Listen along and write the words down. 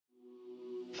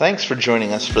Thanks for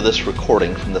joining us for this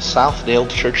recording from the Southdale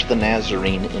Church of the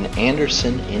Nazarene in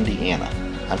Anderson, Indiana.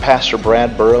 I'm Pastor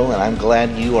Brad Burrow, and I'm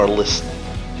glad you are listening.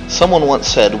 Someone once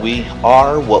said, "We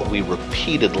are what we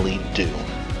repeatedly do."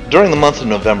 During the month of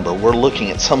November, we're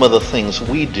looking at some of the things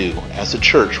we do as a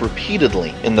church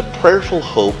repeatedly in the prayerful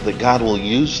hope that God will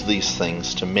use these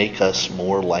things to make us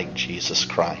more like Jesus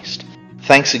Christ.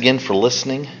 Thanks again for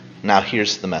listening. Now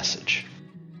here's the message.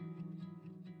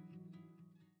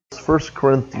 1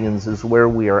 Corinthians is where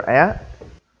we are at,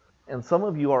 and some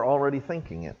of you are already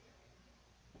thinking it,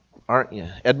 aren't you?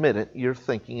 Admit it, you're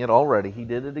thinking it already. He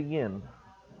did it again.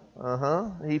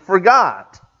 He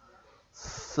forgot.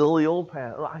 Silly old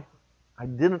past. I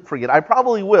didn't forget. I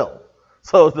probably will.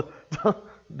 So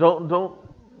don't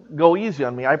go easy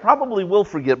on me. I probably will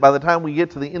forget by the time we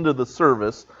get to the end of the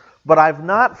service, but I've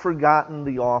not forgotten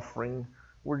the offering.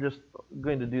 We're just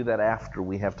going to do that after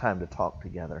we have time to talk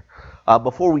together.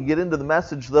 Before we get into the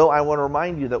message, though, I want to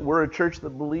remind you that we're a church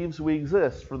that believes we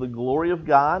exist for the glory of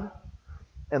God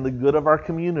and the good of our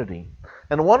community.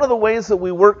 And one of the ways that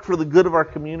we work for the good of our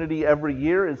community every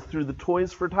year is through the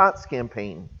Toys for Tots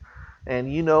campaign.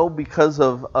 And you know, because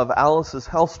of Alice's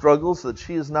health struggles, that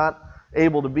she is not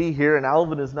able to be here, and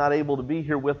Alvin is not able to be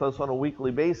here with us on a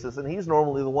weekly basis, and he's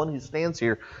normally the one who stands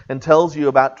here and tells you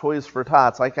about Toys for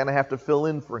Tots. I kind of have to fill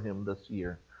in for him this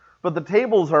year. But the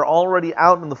tables are already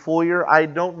out in the foyer. I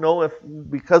don't know if,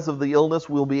 because of the illness,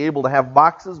 we'll be able to have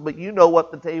boxes, but you know what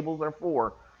the tables are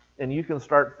for. And you can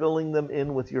start filling them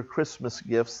in with your Christmas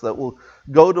gifts that will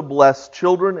go to bless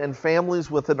children and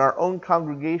families within our own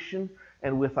congregation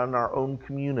and within our own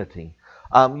community.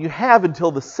 You have until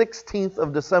the 16th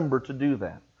of December to do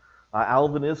that.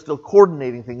 Alvin is still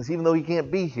coordinating things. Even though he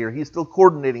can't be here, he's still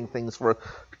coordinating things for...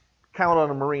 Count on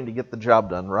a Marine to get the job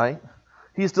done, right?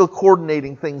 He's still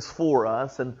coordinating things for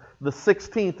us, and the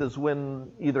 16th is when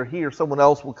either he or someone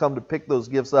else will come to pick those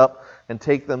gifts up and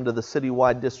take them to the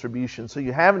citywide distribution. So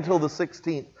you have until the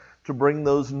 16th to bring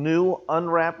those new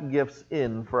unwrapped gifts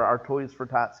in for our Toys for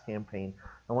Tots campaign.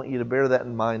 I want you to bear that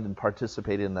in mind and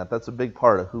participate in that. That's a big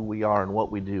part of who we are and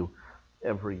what we do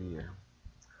every year.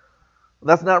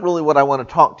 That's not really what I want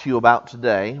to talk to you about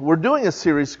today. We're doing a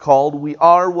series called We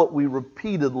Are What We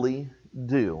Repeatedly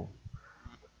Do.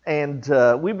 And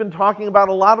we've been talking about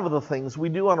a lot of the things we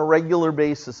do on a regular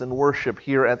basis in worship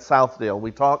here at Southdale.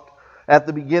 We talked at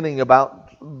the beginning about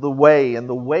the way and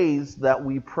the ways that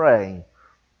we pray.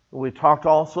 We talked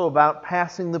also about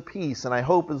passing the peace, and I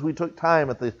hope as we took time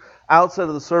at the outset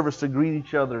of the service to greet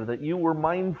each other that you were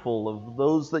mindful of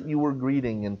those that you were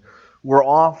greeting and were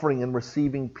offering and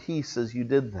receiving peace as you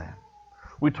did that.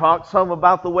 We talked some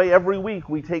about the way every week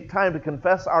we take time to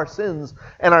confess our sins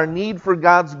and our need for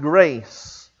God's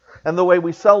grace, and the way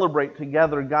we celebrate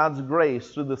together God's grace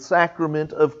through the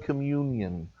sacrament of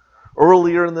communion.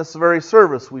 Earlier in this very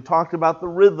service, we talked about the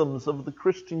rhythms of the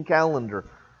Christian calendar.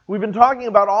 We've been talking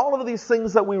about all of these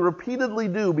things that we repeatedly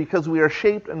do because we are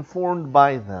shaped and formed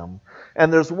by them.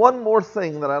 And there's one more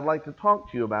thing that I'd like to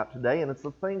talk to you about today, and it's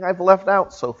the thing I've left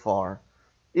out so far.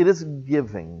 It is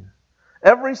giving.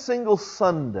 Every single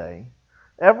Sunday,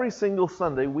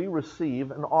 we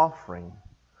receive an offering.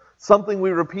 Something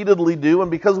we repeatedly do,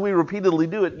 and because we repeatedly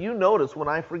do it, you notice when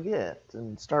I forget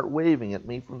and start waving at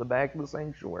me from the back of the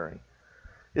sanctuary.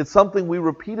 It's something we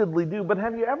repeatedly do, but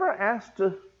have you ever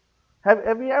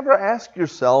asked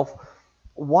yourself,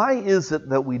 why is it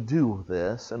that we do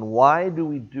this, and why do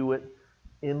we do it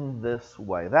in this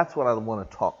way? That's what I want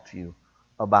to talk to you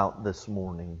about this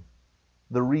morning.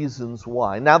 The reasons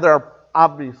why. Now, there are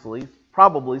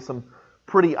probably some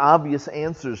pretty obvious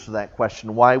answers to that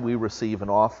question, why we receive an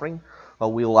offering.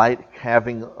 We like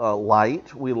having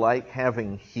light, we like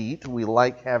having heat, we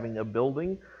like having a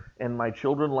building, and my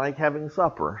children like having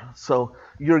supper. So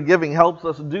your giving helps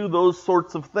us do those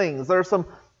sorts of things. There are some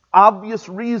obvious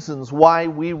reasons why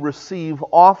we receive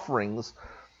offerings.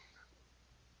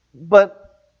 But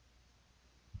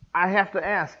I have to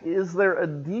ask, is there a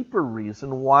deeper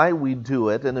reason why we do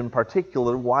it, and in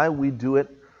particular, why we do it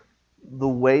the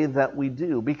way that we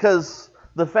do? Because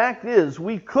the fact is,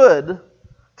 we could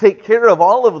take care of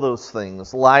all of those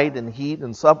things, light and heat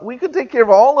and supper. We could take care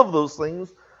of all of those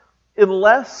things in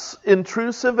less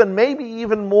intrusive and maybe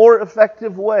even more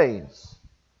effective ways.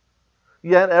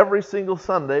 Yet every single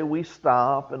Sunday we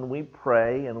stop and we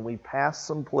pray and we pass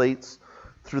some plates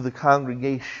through the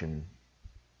congregation.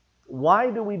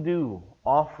 Why do we do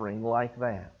offering like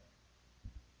that?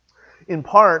 In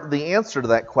part, the answer to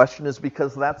that question is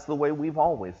because that's the way we've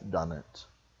always done it.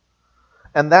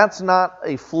 And that's not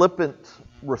a flippant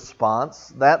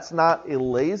response. That's not a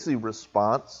lazy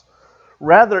response.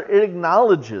 Rather, it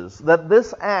acknowledges that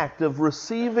this act of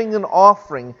receiving an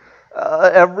offering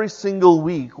every single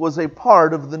week was a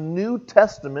part of the New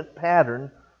Testament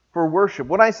pattern for worship.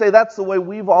 When I say that's the way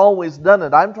we've always done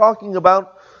it, I'm talking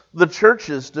about the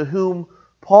churches to whom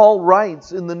Paul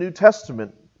writes in the New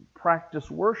Testament practice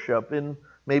worship in,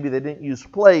 maybe they didn't use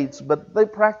plates, but they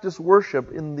practice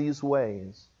worship in these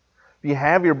ways. If you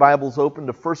have your Bibles open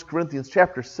to 1 Corinthians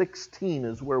chapter 16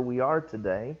 is where we are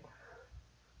today.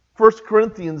 1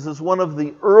 Corinthians is one of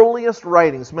the earliest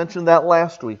writings, mentioned that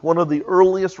last week, one of the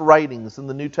earliest writings in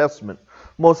the New Testament.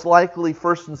 Most likely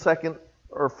 1st and 2nd,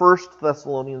 or 1st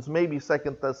Thessalonians, maybe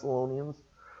 2nd Thessalonians.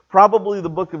 Probably the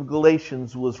book of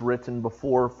Galatians was written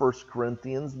before 1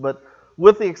 Corinthians, but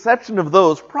with the exception of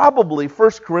those, probably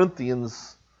 1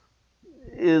 Corinthians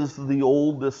is the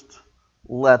oldest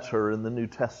letter in the New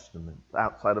Testament,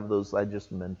 outside of those I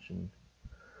just mentioned.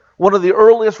 One of the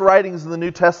earliest writings in the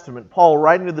New Testament, Paul,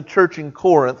 writing to the church in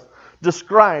Corinth,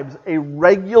 describes a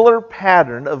regular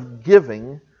pattern of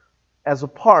giving as a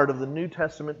part of the New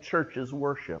Testament church's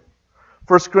worship.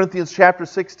 1 Corinthians chapter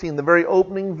 16, the very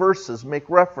opening verses make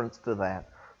reference to that.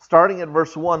 Starting at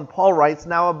verse 1, Paul writes,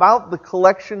 "Now about the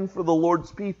collection for the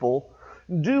Lord's people,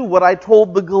 do what I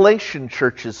told the Galatian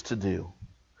churches to do.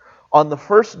 On the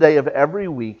first day of every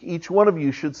week, each one of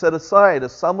you should set aside a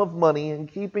sum of money in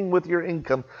keeping with your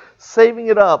income, saving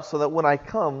it up so that when I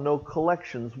come, no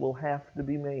collections will have to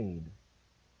be made."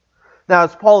 Now,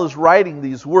 as Paul is writing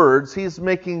these words, he's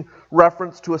making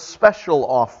reference to a special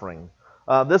offering.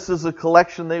 This is a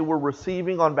collection they were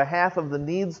receiving on behalf of the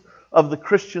needs of the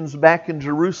Christians back in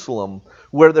Jerusalem,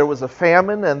 where there was a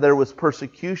famine and there was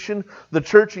persecution. The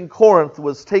church in Corinth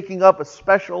was taking up a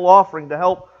special offering to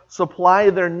help supply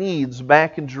their needs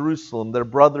back in Jerusalem, their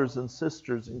brothers and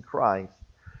sisters in Christ.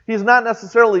 He's not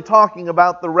necessarily talking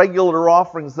about the regular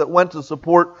offerings that went to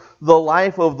support the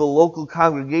life of the local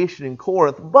congregation in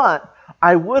Corinth, but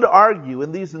I would argue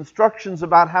in these instructions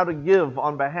about how to give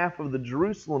on behalf of the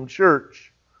Jerusalem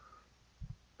church,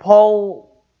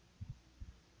 Paul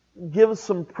gives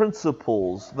some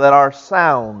principles that are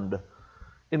sound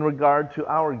in regard to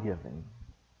our giving.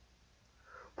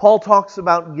 Paul talks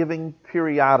about giving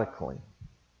periodically.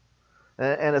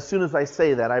 And as soon as I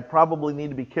say that, I probably need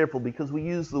to be careful because we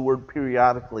use the word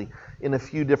periodically in a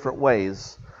few different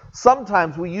ways.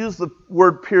 Sometimes we use the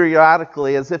word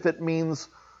periodically as if it means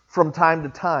from time to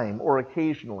time or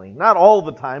occasionally. Not all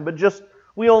the time, but just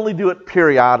we only do it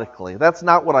periodically. That's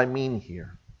not what I mean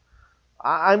here.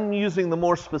 I'm using the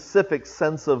more specific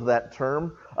sense of that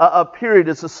term. A period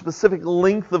is a specific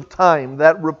length of time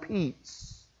that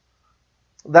repeats.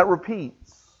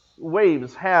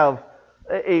 Waves have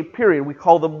a period. We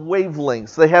call them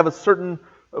wavelengths. They have a certain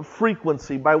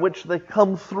frequency by which they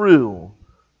come through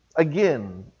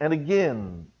again and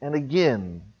again and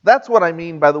again. That's what I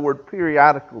mean by the word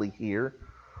periodically here,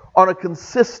 on a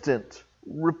consistent,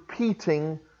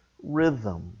 repeating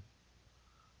rhythm.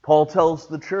 Paul tells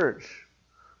the church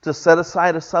to set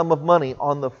aside a sum of money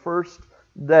on the first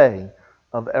day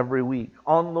of every week,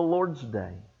 on the Lord's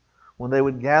Day. When they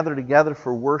would gather together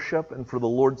for worship and for the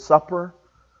Lord's Supper,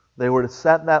 they were to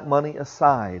set that money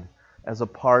aside as a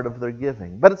part of their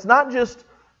giving. But it's not just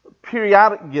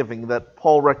periodic giving that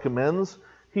Paul recommends.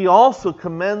 He also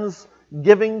commends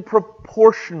giving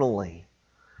proportionally.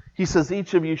 He says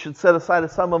each of you should set aside a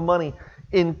sum of money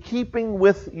in keeping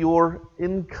with your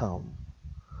income,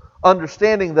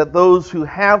 understanding that those who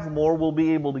have more will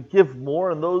be able to give more,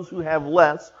 and those who have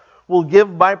less will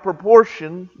give by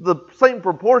proportion, the same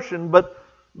proportion, but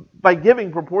by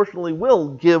giving proportionally will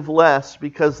give less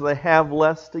because they have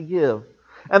less to give.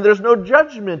 And there's no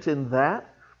judgment in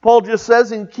that. Paul just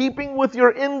says, in keeping with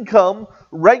your income,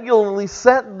 regularly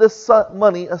set this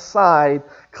money aside,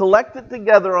 collect it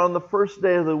together on the first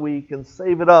day of the week, and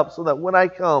save it up so that when I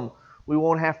come, we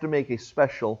won't have to make a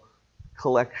special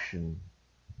collection.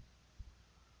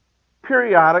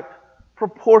 Periodic,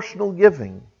 proportional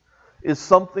giving is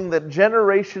something that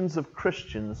generations of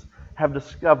Christians have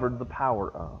discovered the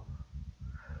power of.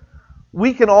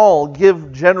 We can all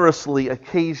give generously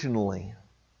occasionally,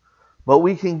 but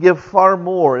we can give far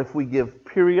more if we give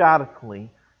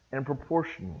periodically and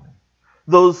proportionally.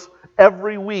 Those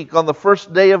every week, on the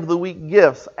first day of the week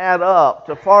gifts add up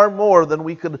to far more than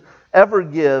we could ever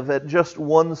give at just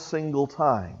one single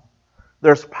time.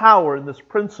 There's power in this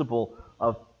principle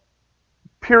of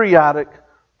periodic,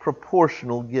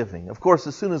 proportional giving. Of course,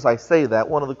 as soon as I say that,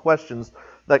 one of the questions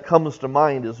that comes to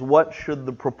mind is, what should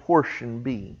the proportion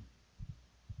be?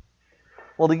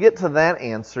 Well, to get to that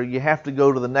answer, you have to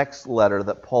go to the next letter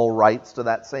that Paul writes to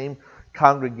that same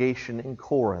congregation in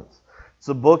Corinth. It's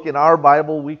a book in our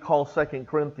Bible we call 2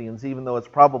 Corinthians, even though it's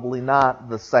probably not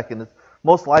the second. It's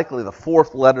most likely the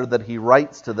fourth letter that he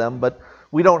writes to them, but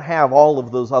we don't have all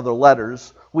of those other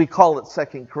letters. We call it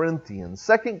 2 Corinthians.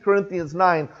 2 Corinthians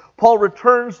 9, Paul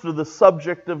returns to the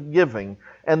subject of giving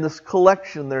and this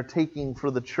collection they're taking for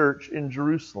the church in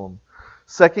Jerusalem.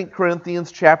 2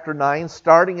 Corinthians chapter 9,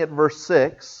 starting at verse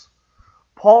 6,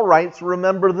 Paul writes,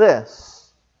 "Remember this.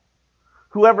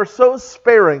 Whoever sows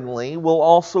sparingly will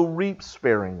also reap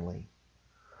sparingly.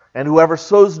 And whoever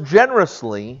sows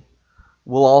generously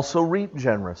will also reap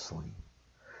generously.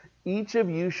 Each of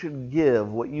you should give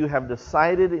what you have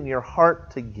decided in your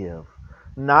heart to give,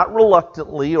 not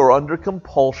reluctantly or under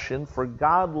compulsion, for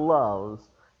God loves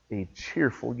a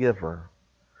cheerful giver.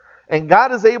 And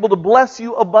God is able to bless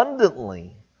you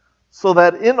abundantly, so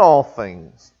that in all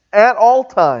things, at all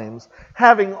times,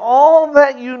 having all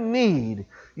that you need,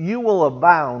 you will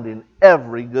abound in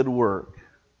every good work.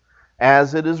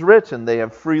 As it is written, they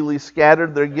have freely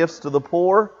scattered their gifts to the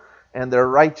poor, and their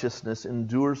righteousness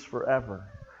endures forever.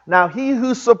 Now he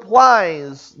who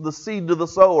supplies the seed to the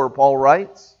sower," Paul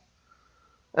writes,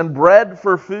 "and bread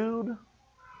for food,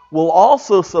 will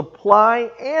also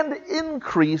supply and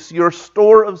increase your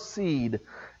store of seed,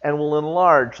 and will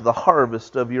enlarge the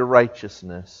harvest of your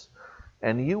righteousness.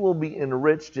 And you will be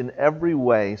enriched in every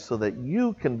way, so that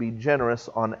you can be generous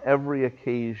on every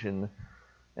occasion.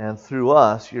 And through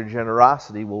us, your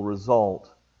generosity will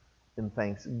result in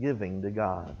thanksgiving to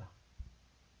God."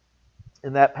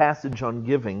 In that passage on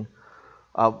giving,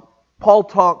 Paul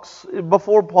talks,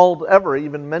 before Paul ever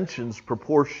even mentions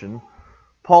proportion,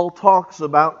 Paul talks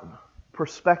about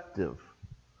perspective.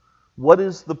 What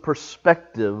is the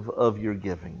perspective of your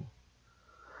giving?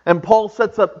 And Paul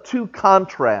sets up two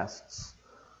contrasts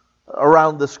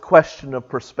around this question of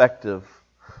perspective.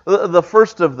 The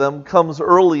first of them comes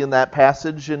early in that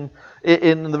passage. In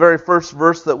the very first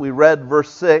verse that we read, verse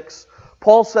 6,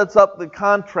 Paul sets up the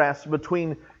contrast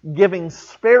between giving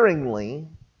sparingly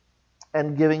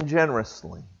and giving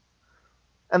generously.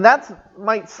 And that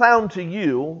might sound to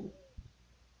you,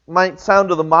 might sound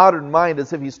to the modern mind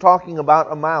as if he's talking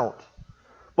about amount.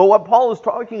 But what Paul is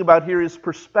talking about here is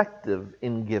perspective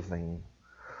in giving.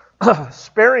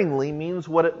 Sparingly means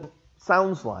what it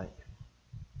sounds like.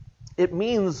 It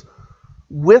means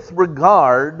with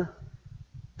regard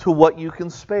to what you can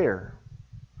spare.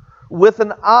 With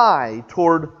an eye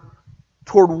toward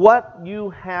what you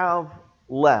have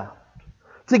left.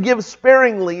 To give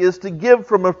sparingly is to give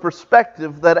from a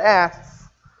perspective that asks,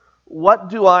 what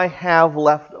do I have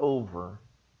left over?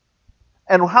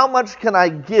 And how much can I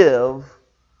give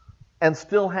and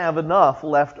still have enough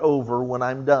left over when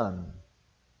I'm done?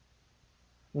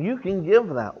 You can give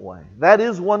that way. That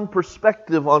is one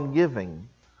perspective on giving.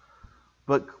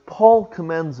 But Paul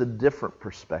commends a different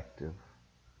perspective.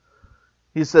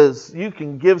 He says, you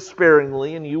can give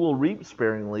sparingly and you will reap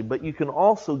sparingly, but you can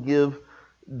also give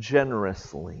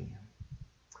generously.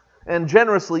 And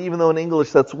generously, even though in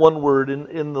English that's one word,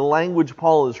 in the language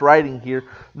Paul is writing here,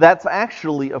 that's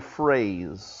actually a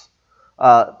phrase.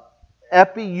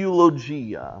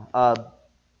 Epieulogia.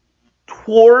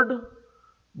 Toward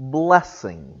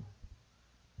blessing.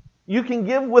 You can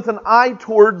give with an eye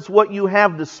towards what you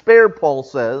have to spare, Paul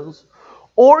says,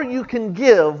 or you can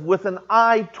give with an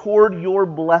eye toward your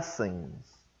blessings.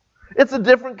 It's a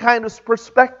different kind of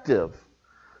perspective.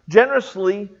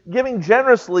 Giving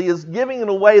generously is giving in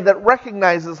a way that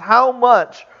recognizes how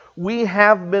much we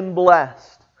have been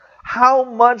blessed, how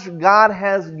much God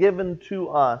has given to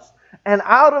us, and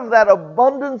out of that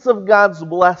abundance of God's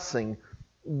blessing,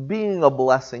 being a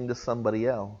blessing to somebody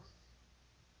else.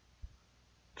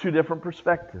 Two different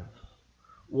perspectives.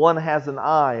 One has an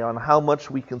eye on how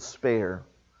much we can spare.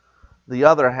 The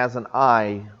other has an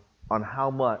eye on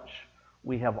how much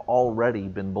we have already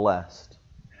been blessed.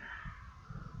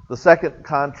 The second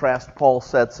contrast Paul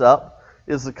sets up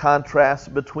is the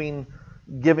contrast between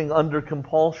giving under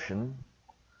compulsion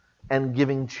and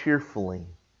giving cheerfully.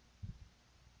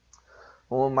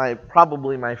 Well,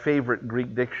 probably my favorite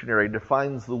Greek dictionary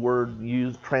defines the word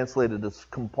used, translated as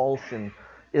compulsion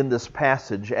in this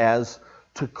passage as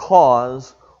to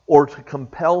cause or to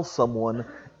compel someone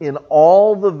in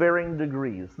all the varying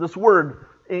degrees. This word,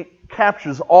 it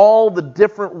captures all the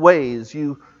different ways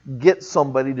you get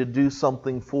somebody to do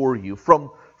something for you,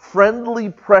 from friendly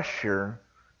pressure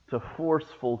to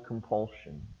forceful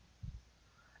compulsion.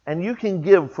 And you can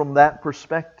give from that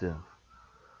perspective,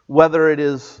 whether it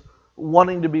is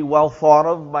wanting to be well thought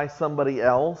of by somebody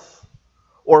else,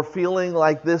 or feeling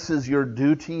like this is your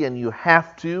duty and you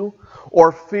have to,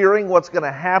 or fearing what's going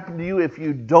to happen to you if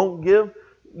you don't give.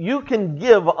 You can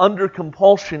give under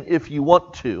compulsion if you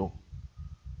want to.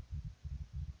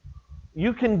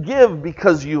 You can give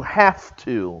because you have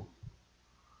to.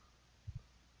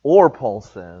 Or, Paul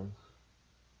says,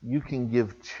 you can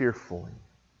give cheerfully.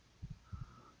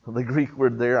 The Greek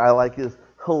word there I like is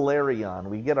hilarion.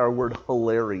 We get our word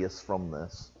hilarious from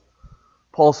this.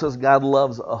 Paul says God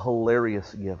loves a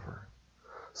hilarious giver.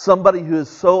 Somebody who is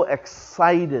so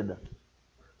excited,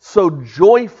 so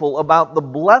joyful about the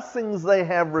blessings they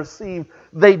have received,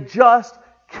 they just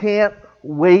can't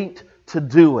wait to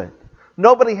do it.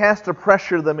 Nobody has to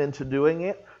pressure them into doing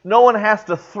it. No one has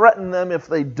to threaten them if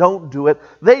they don't do it.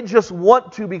 They just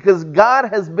want to because God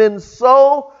has been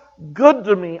so good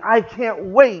to me. I can't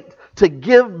wait to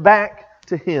give back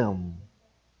to Him.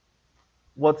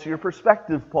 What's your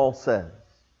perspective, Paul says?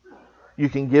 You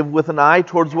can give with an eye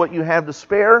towards what you have to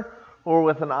spare, or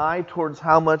with an eye towards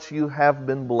how much you have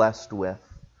been blessed with.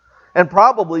 And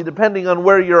probably, depending on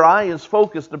where your eye is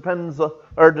focused, determines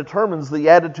the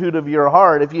attitude of your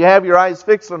heart. If you have your eyes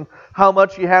fixed on how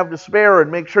much you have to spare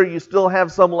and make sure you still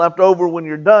have some left over when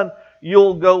you're done,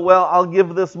 you'll go, well, I'll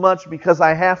give this much because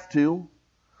I have to.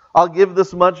 I'll give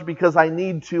this much because I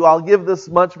need to. I'll give this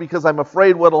much because I'm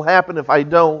afraid what'll happen if I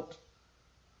don't.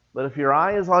 But if your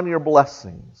eye is on your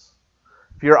blessings,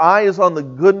 if your eye is on the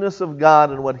goodness of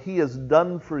God and what He has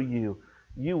done for you,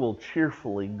 you will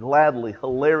cheerfully, gladly,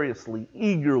 hilariously,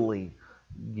 eagerly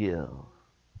give.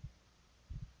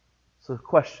 It's a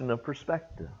question of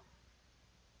perspective.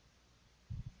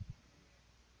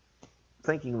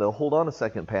 Thinking though, hold on a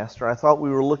second, Pastor. I thought we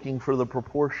were looking for the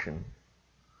proportion.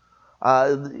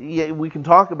 Yeah, we can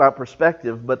talk about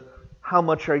perspective, but how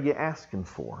much are you asking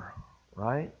for,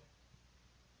 right?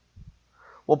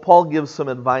 Well, Paul gives some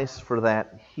advice for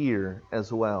that here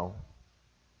as well.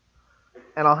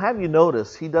 And I'll have you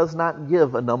notice, he does not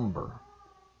give a number.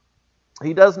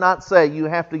 He does not say you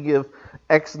have to give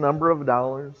X number of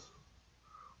dollars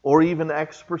or even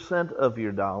X percent of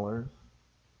your dollars.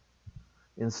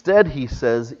 Instead, he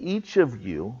says each of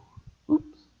you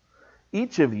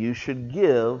should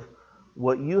give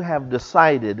what you have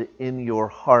decided in your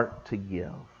heart to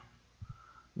give,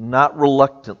 not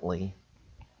reluctantly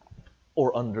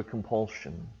or under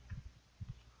compulsion.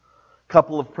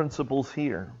 Couple of principles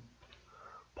here.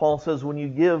 Paul says when you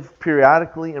give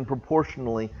periodically and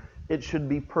proportionally, it should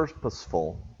be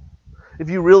purposeful. If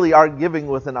you really are giving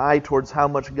with an eye towards how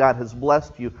much God has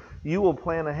blessed you, you will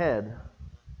plan ahead.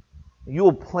 You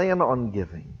will plan on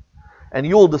giving. And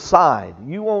you will decide.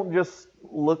 You won't just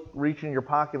reach in your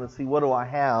pocket and see what do I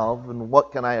have and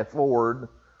what can I afford.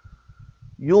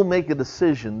 You'll make a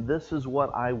decision. This is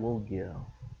what I will give.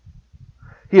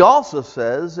 He also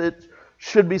says it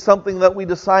should be something that we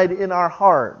decide in our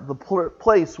heart, the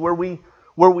place where we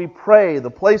pray,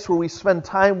 the place where we spend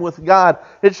time with God.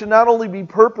 It should not only be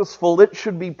purposeful, it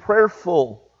should be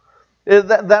prayerful.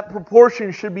 That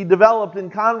proportion should be developed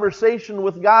in conversation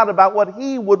with God about what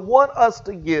He would want us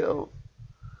to give.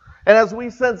 And as we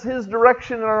sense His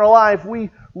direction in our life, we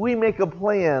make a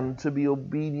plan to be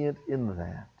obedient in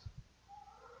that.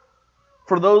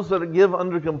 For those that give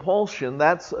under compulsion,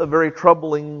 that's a very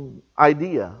troubling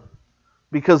idea.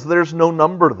 Because there's no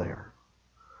number there.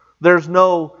 There's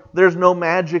no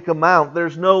magic amount.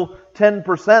 There's no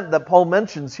 10% that Paul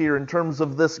mentions here in terms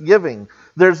of this giving.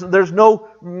 There's no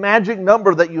magic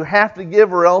number that you have to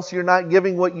give or else you're not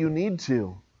giving what you need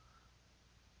to.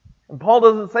 And Paul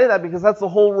doesn't say that because that's the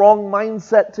whole wrong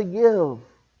mindset to give.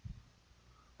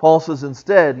 Paul says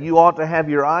instead, you ought to have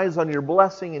your eyes on your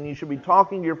blessing and you should be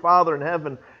talking to your Father in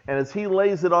heaven, and as He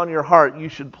lays it on your heart, you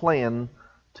should plan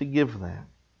to give that.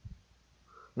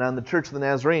 Now, in the Church of the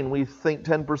Nazarene, we think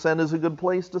 10% is a good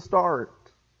place to start.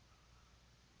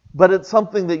 But it's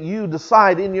something that you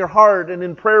decide in your heart and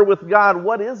in prayer with God,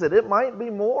 what is it? It might be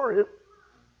more.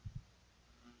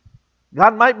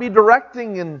 God might be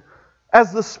directing, and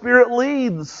as the Spirit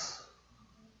leads,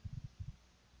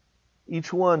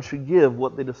 each one should give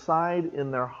what they decide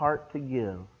in their heart to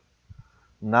give,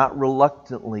 not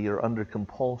reluctantly or under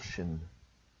compulsion,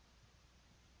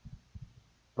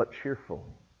 but cheerfully.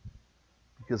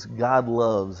 Because God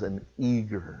loves an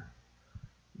eager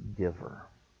giver.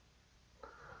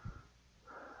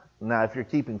 Now, if you're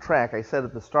keeping track, I said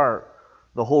at the start,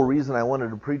 the whole reason I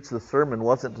wanted to preach this sermon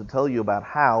wasn't to tell you about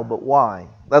how, but why.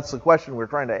 That's the question we're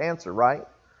trying to answer, right?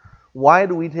 Why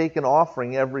do we take an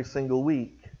offering every single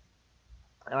week?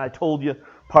 And I told you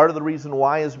part of the reason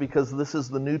why is because this is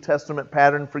the New Testament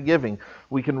pattern for giving.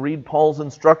 We can read Paul's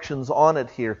instructions on it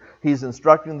here. He's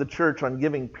instructing the church on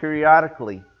giving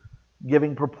periodically,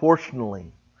 giving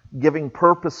proportionally, giving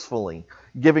purposefully,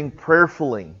 giving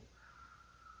prayerfully.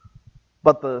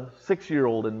 But the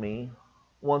 6-year-old in me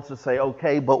wants to say,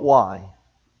 okay, but why?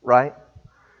 Right?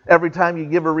 Every time you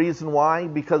give a reason why,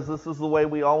 because this is the way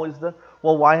we always do.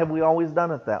 Well, why have we always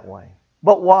done it that way?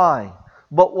 But why?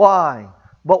 But why?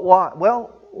 But why?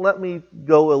 Well, let me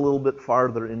go a little bit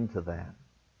farther into that.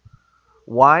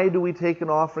 Why do we take an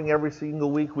offering every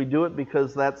single week? We do it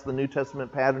because that's the New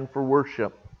Testament pattern for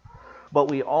worship. But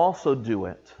we also do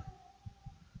it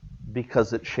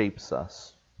because it shapes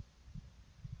us.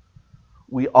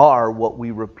 We are what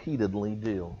we repeatedly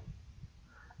do.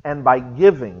 And by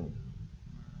giving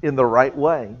in the right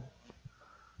way,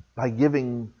 by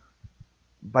giving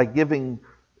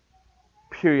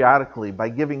periodically, by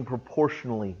giving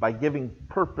proportionally, by giving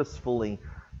purposefully,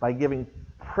 by giving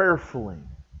prayerfully,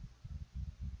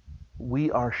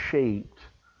 we are shaped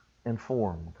and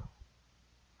formed.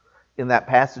 In that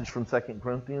passage from 2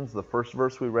 Corinthians, the first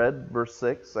verse we read, verse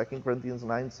 6, 2 Corinthians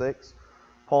 9:6,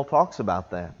 Paul talks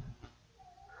about that.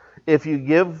 If you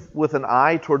give with an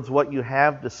eye towards what you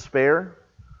have to spare,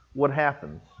 what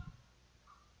happens?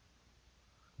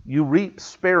 You reap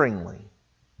sparingly.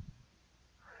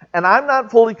 And I'm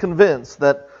not fully convinced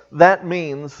that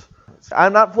means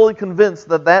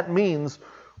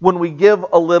when we give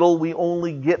a little, we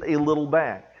only get a little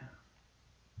back.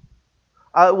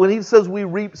 When he says we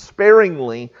reap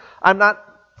sparingly, I'm not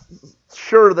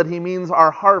sure that he means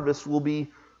our harvest will be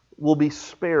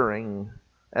sparing,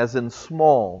 as in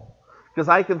small. Because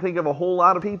I can think of a whole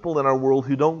lot of people in our world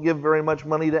who don't give very much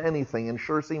money to anything and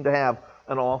sure seem to have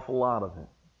an awful lot of it.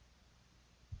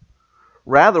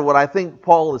 Rather, what I think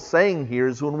Paul is saying here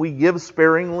is when we give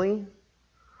sparingly,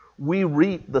 we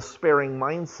reap the sparing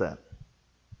mindset.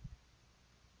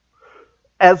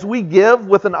 As we give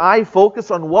with an eye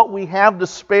focus on what we have to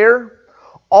spare,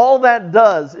 all that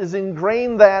does is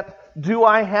ingrain that "do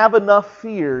I have enough"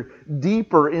 fear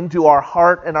deeper into our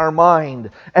heart and our mind.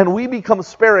 And we become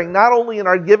sparing, not only in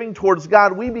our giving towards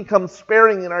God, we become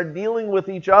sparing in our dealing with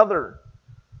each other.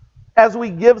 As we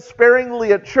give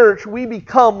sparingly at church, we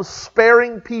become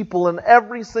sparing people in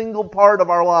every single part of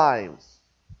our lives.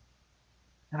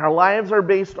 And our lives are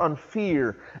based on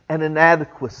fear and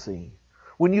inadequacy.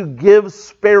 When you give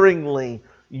sparingly,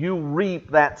 you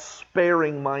reap that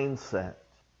sparing mindset.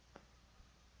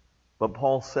 But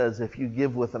Paul says if you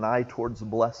give with an eye towards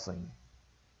blessing,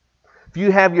 if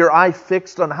you have your eye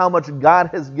fixed on how much God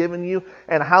has given you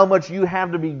and how much you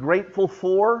have to be grateful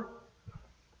for,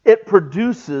 it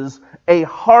produces a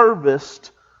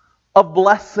harvest of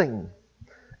blessing.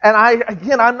 And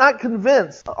I'm not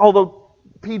convinced, although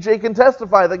PJ can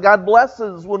testify that God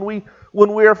blesses when we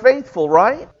are faithful,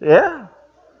 right? Yeah.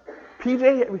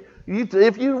 PJ,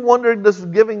 if you wondered this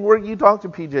giving work, you talk to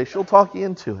PJ. She'll talk you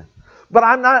into it. But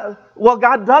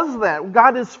God does that.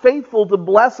 God is faithful to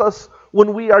bless us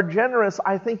when we are generous.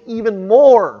 I think even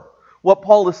more what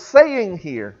Paul is saying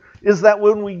here is that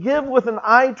when we give with an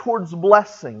eye towards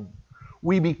blessing,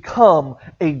 we become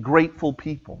a grateful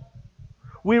people.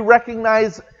 We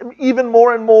recognize even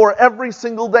more and more every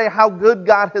single day how good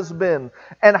God has been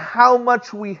and how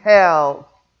much we have.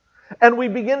 And we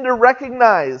begin to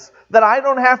recognize that I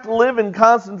don't have to live in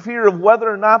constant fear of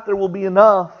whether or not there will be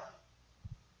enough.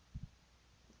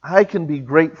 I can be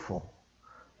grateful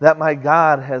that my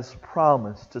God has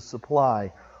promised to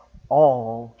supply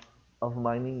all of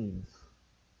my needs.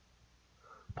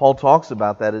 Paul talks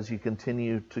about that as you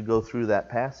continue to go through that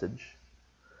passage.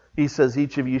 He says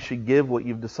each of you should give what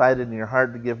you've decided in your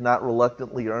heart to give, not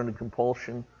reluctantly or under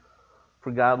compulsion,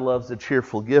 for God loves a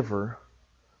cheerful giver,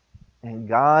 and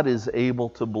God is able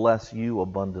to bless you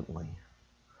abundantly.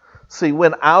 See,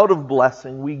 when out of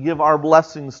blessing we give our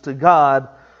blessings to God,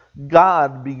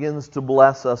 God begins to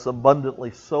bless us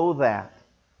abundantly so that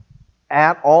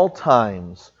at all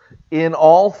times, in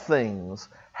all things,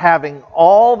 having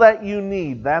all that you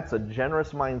need. That's a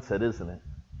generous mindset, isn't it?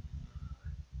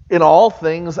 In all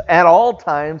things, at all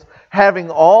times, having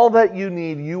all that you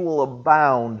need, you will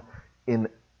abound in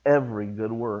every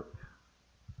good work.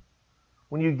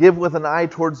 When you give with an eye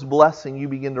towards blessing, you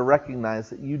begin to recognize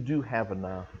that you do have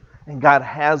enough. And God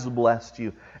has blessed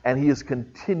you, and He is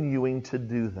continuing to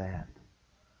do that.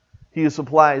 He who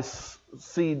supplies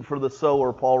seed for the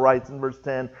sower, Paul writes in verse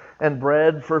 10, and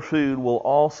bread for food will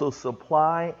also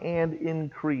supply and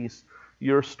increase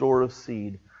your store of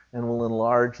seed and will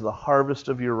enlarge the harvest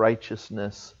of your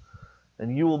righteousness.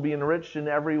 And you will be enriched in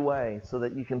every way so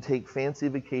that you can take fancy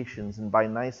vacations and buy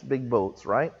nice big boats,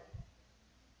 right?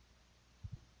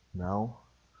 No.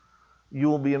 You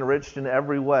will be enriched in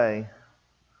every way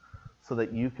so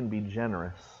that you can be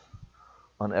generous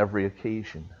on every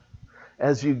occasion.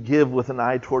 As you give with an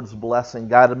eye towards blessing,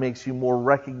 God makes you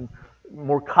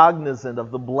more cognizant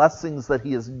of the blessings that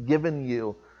He has given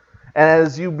you. And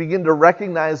as you begin to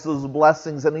recognize those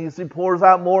blessings, and as He pours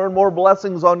out more and more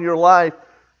blessings on your life,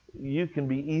 you can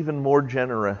be even more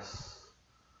generous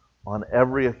on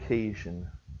every occasion.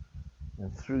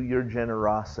 And through your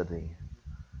generosity,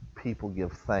 people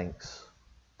give thanks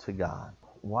to God.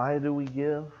 Why do we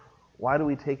give? Why do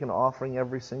we take an offering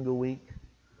every single week?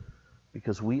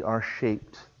 Because we are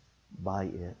shaped by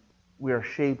it. We are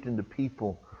shaped into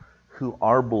people who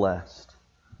are blessed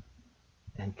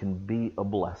and can be a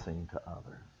blessing to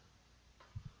others.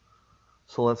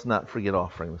 So let's not forget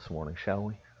offering this morning, shall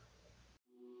we?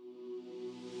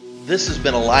 This has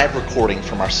been a live recording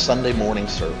from our Sunday morning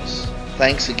service.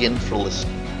 Thanks again for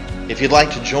listening. If you'd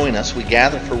like to join us, we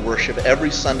gather for worship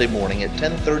every Sunday morning at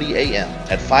 10:30 a.m.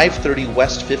 at 530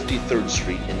 West 53rd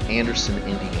Street in Anderson,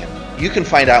 Indiana. You can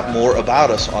find out more about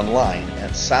us online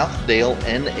at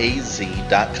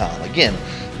southdaleNAZ.com. Again,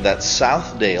 that's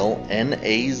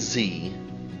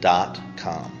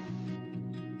southdaleNAZ.com.